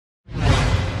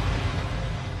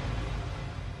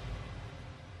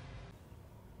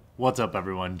What's up,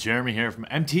 everyone? Jeremy here from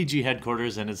MTG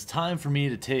headquarters, and it's time for me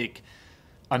to take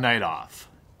a night off.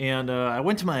 And I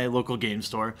went to my local game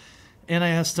store, and I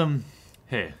asked them,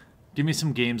 hey, give me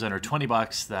some games under 20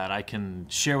 bucks that I can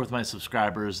share with my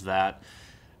subscribers that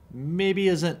maybe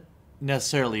isn't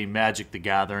necessarily Magic the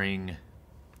Gathering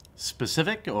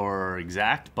specific or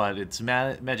exact, but it's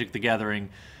Magic the Gathering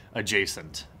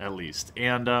adjacent, at least.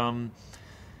 And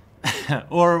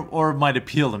or might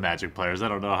appeal to Magic players. I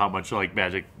don't know how much like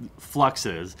Magic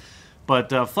Fluxx is, but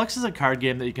Fluxx is a card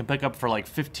game that you can pick up for like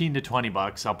 15 to 20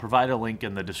 bucks. I'll provide a link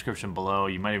in the description below.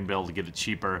 You might even be able to get it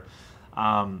cheaper.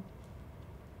 That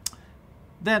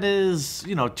is,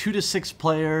 2 to 6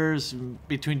 players,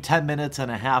 between 10 minutes and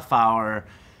a half hour,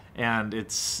 and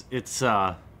it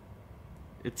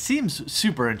seems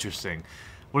super interesting.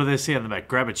 What do they say on the back?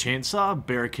 Grab a chainsaw,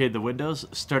 barricade the windows,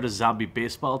 start a zombie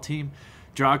baseball team.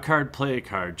 Draw a card, play a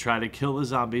card. Try to kill the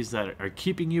zombies that are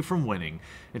keeping you from winning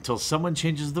until someone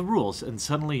changes the rules and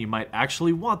suddenly you might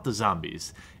actually want the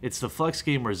zombies. It's the Fluxx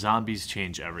game where zombies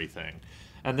change everything.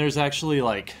 And there's actually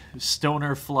like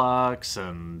Stoner Fluxx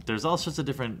and there's all sorts of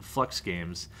different Fluxx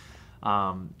games.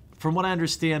 From what I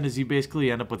understand is you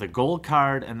basically end up with a goal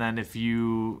card, and then if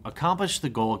you accomplish the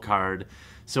goal card,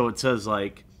 so it says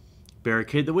like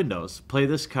barricade the windows, play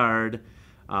this card,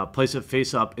 place it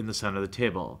face up in the center of the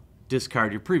table.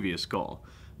 Discard your previous goal.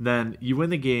 Then you win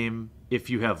the game if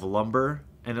you have lumber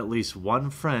and at least one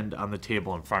friend on the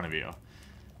table in front of you.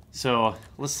 So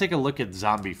let's take a look at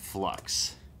Zombie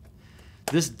Fluxx.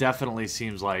 This definitely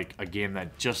seems like a game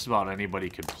that just about anybody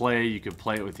could play. You could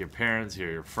play it with your parents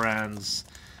or your friends.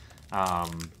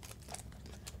 As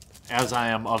I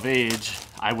am of age,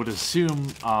 I would assume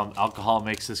alcohol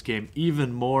makes this game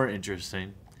even more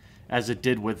interesting, as it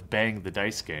did with Bang the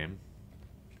Dice game.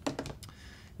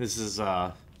 This is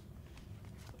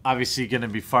obviously going to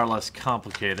be far less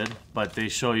complicated, but they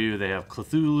show you they have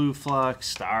Cthulhu Fluxx,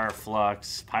 Star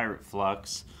Fluxx, Pirate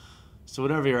Fluxx. So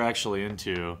whatever you're actually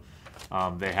into,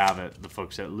 they have it, the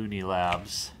folks at Looney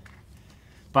Labs.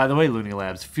 By the way, Looney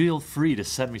Labs, feel free to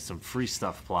send me some free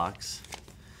stuff blocks.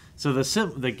 So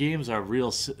the game's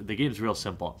real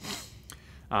simple.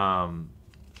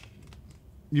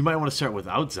 You might want to start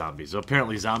without zombies. So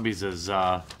apparently zombies is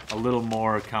a little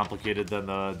more complicated than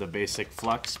the basic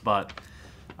Fluxx, but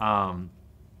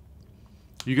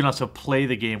you can also play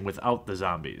the game without the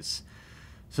zombies.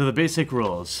 So the basic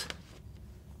rules.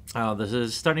 This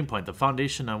is starting point, the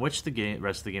foundation on which the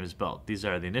rest of the game is built. These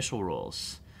are the initial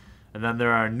rules. And then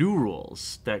there are new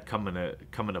rules that come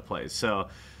into play. So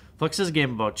Fluxx is a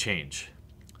game about change.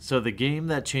 So the game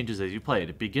that changes as you play it.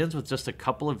 It begins with just a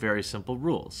couple of very simple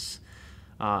rules.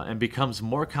 And becomes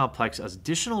more complex as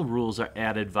additional rules are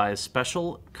added via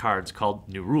special cards called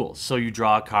new rules. So you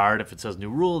draw a card. If it says new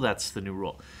rule, that's the new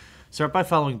rule. Start by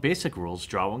following basic rules.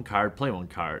 Draw one card, play one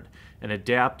card, and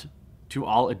adapt to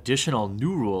all additional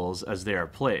new rules as they are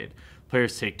played.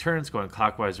 Players take turns going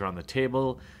clockwise around the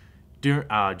table,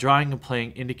 drawing and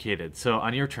playing indicated. So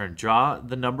on your turn, draw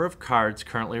the number of cards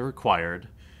currently required.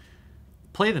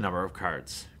 Play the number of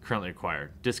cards currently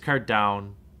required. Discard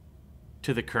down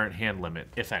to the current hand limit,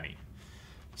 if any.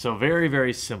 So very,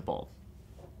 very simple.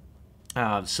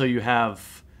 So you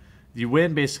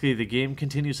win, basically the game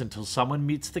continues until someone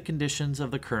meets the conditions of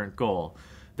the current goal.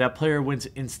 That player wins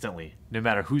instantly, no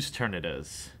matter whose turn it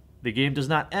is. The game does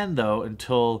not end, though,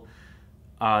 until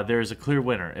there is a clear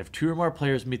winner. If 2 or more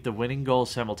players meet the winning goal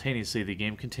simultaneously, the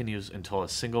game continues until a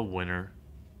single winner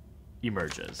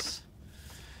emerges.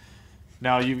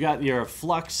 Now, you've got your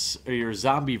Fluxx, or your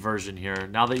zombie version here.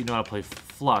 Now that you know how to play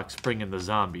Fluxx, bring in the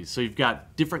zombies. So you've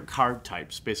got different card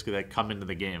types, basically, that come into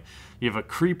the game. You have a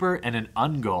Creeper and an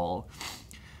Ungol.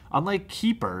 Unlike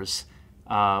Keepers,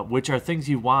 which are things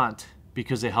you want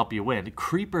because they help you win,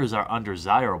 Creepers are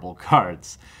undesirable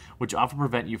cards, which often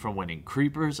prevent you from winning.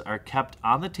 Creepers are kept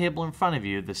on the table in front of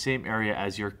you, the same area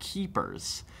as your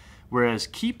Keepers. Whereas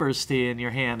Keepers stay in your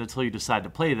hand until you decide to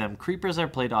play them. Creepers are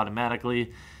played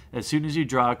automatically. As soon as you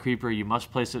draw a creeper, you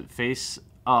must place it face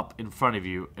up in front of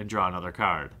you and draw another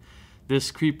card.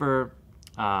 This creeper,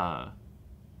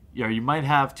 you might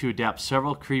have to accept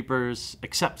several creepers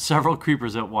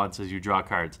at once as you draw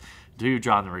cards until you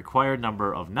draw the required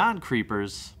number of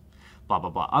non-creepers, blah, blah,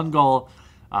 blah. Ungol,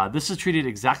 this is treated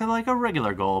exactly like a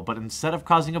regular goal, but instead of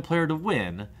causing a player to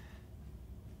win,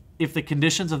 if the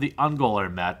conditions of the Ungol are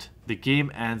met, the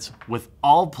game ends with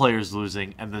all players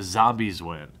losing and the zombies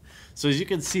win. So as you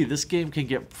can see, this game can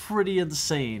get pretty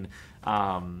insane.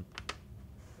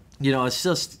 It's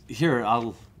just here.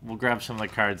 We'll grab some of the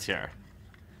cards here.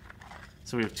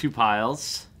 So we have 2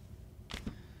 piles.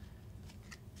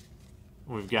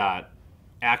 We've got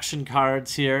action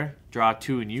cards here. draw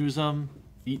 2 and use them.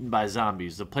 Eaten by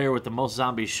zombies. The player with the most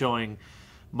zombies showing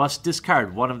must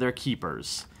discard one of their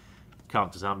keepers.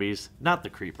 Count the zombies, not the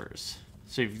creepers.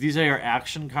 So if these are your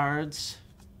action cards.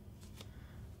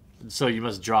 So you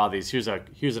must draw these. Here's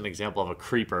an example of a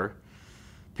creeper.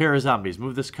 Pair of zombies.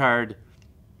 Move this card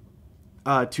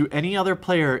to any other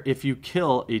player if you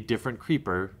kill a different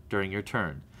creeper during your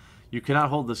turn. You cannot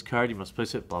hold this card. You must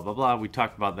place it, blah, blah, blah. We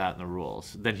talked about that in the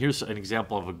rules. Then here's an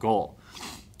example of a goal.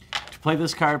 To play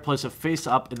this card, place it face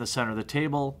up in the center of the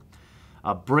table.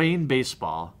 A brain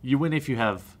baseball. You win if you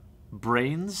have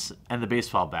brains and the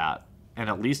baseball bat and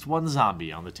at least one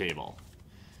zombie on the table.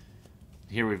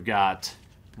 Here we've got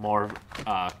more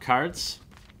cards.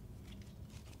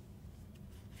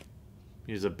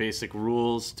 Here's the basic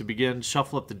rules. To begin,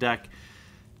 shuffle up the deck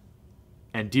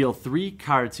and deal 3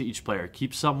 cards to each player.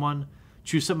 Keep someone,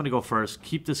 choose someone to go first,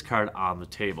 keep this card on the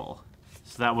table.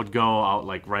 So that would go out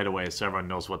like right away so everyone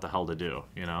knows what the hell to do,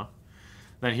 you know?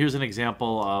 Then here's an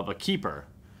example of a keeper.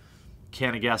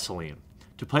 Can of gasoline.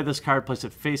 To play this card, place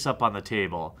it face up on the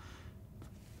table.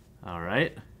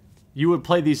 Alright. You would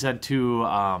play these then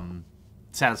to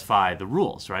satisfy the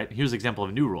rules, right? Here's an example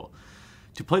of a new rule.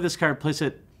 To play this card, place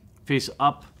it face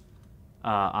up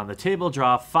on the table,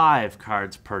 draw 5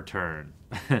 cards per turn.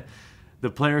 The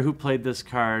player who played this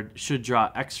card should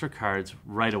draw extra cards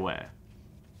right away.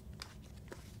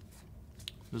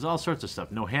 There's all sorts of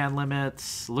stuff. No hand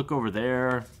limits. Look over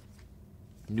there.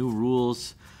 New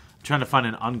rules. I'm trying to find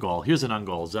an ungoal. Here's an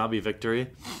ungoal. Zombie victory.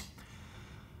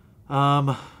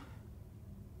 To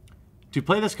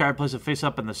play this card, place it face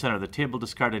up in the center of the table,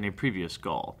 discard any previous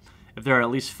goal. If there are at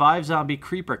least 5 zombie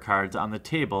creeper cards on the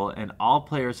table and all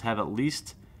players have at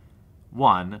least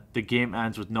 1, the game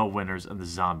ends with no winners and the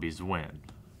zombies win.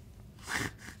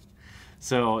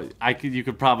 So I imagine you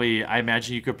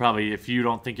could probably, if you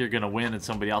don't think you're going to win and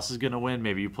somebody else is going to win,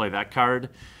 maybe you play that card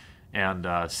and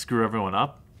screw everyone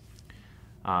up.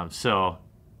 So,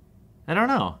 I don't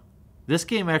know. This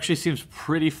game actually seems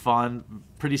pretty fun,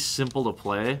 pretty simple to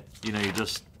play. You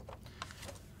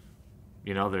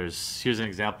know, here's an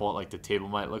example of what like the table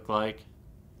might look like.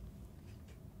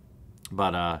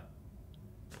 But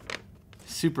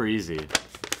super easy.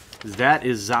 That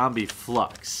is Zombie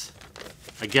Fluxx.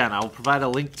 Again, I will provide a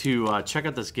link to check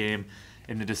out this game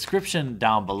in the description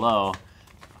down below.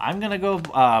 I'm gonna go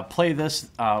play this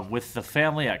with the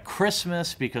family at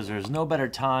Christmas because there's no better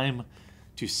time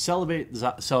to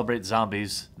celebrate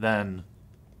zombies than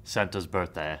Santa's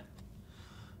birthday.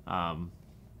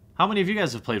 How many of you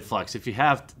guys have played Fluxx? If you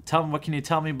have, what can you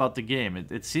tell me about the game?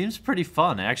 It seems pretty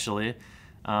fun, actually.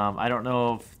 I don't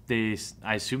know if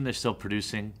I assume they're still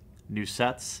producing new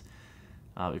sets.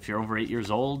 If you're over 8 years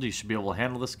old, you should be able to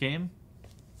handle this game.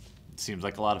 It seems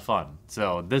like a lot of fun.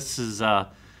 So this is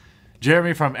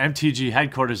Jeremy from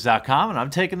MTGHeadquarters.com, and I'm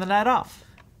taking the night off.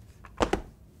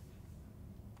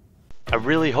 I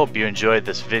really hope you enjoyed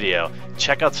this video.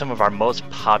 Check out some of our most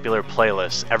popular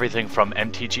playlists, everything from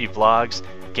MTG vlogs,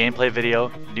 gameplay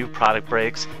video, new product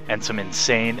breaks, and some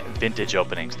insane vintage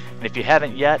openings. And if you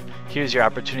haven't yet, here's your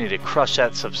opportunity to crush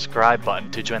that subscribe button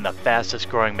to join the fastest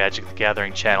growing Magic the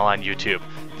Gathering channel on YouTube.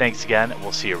 Thanks again, and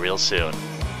we'll see you real soon.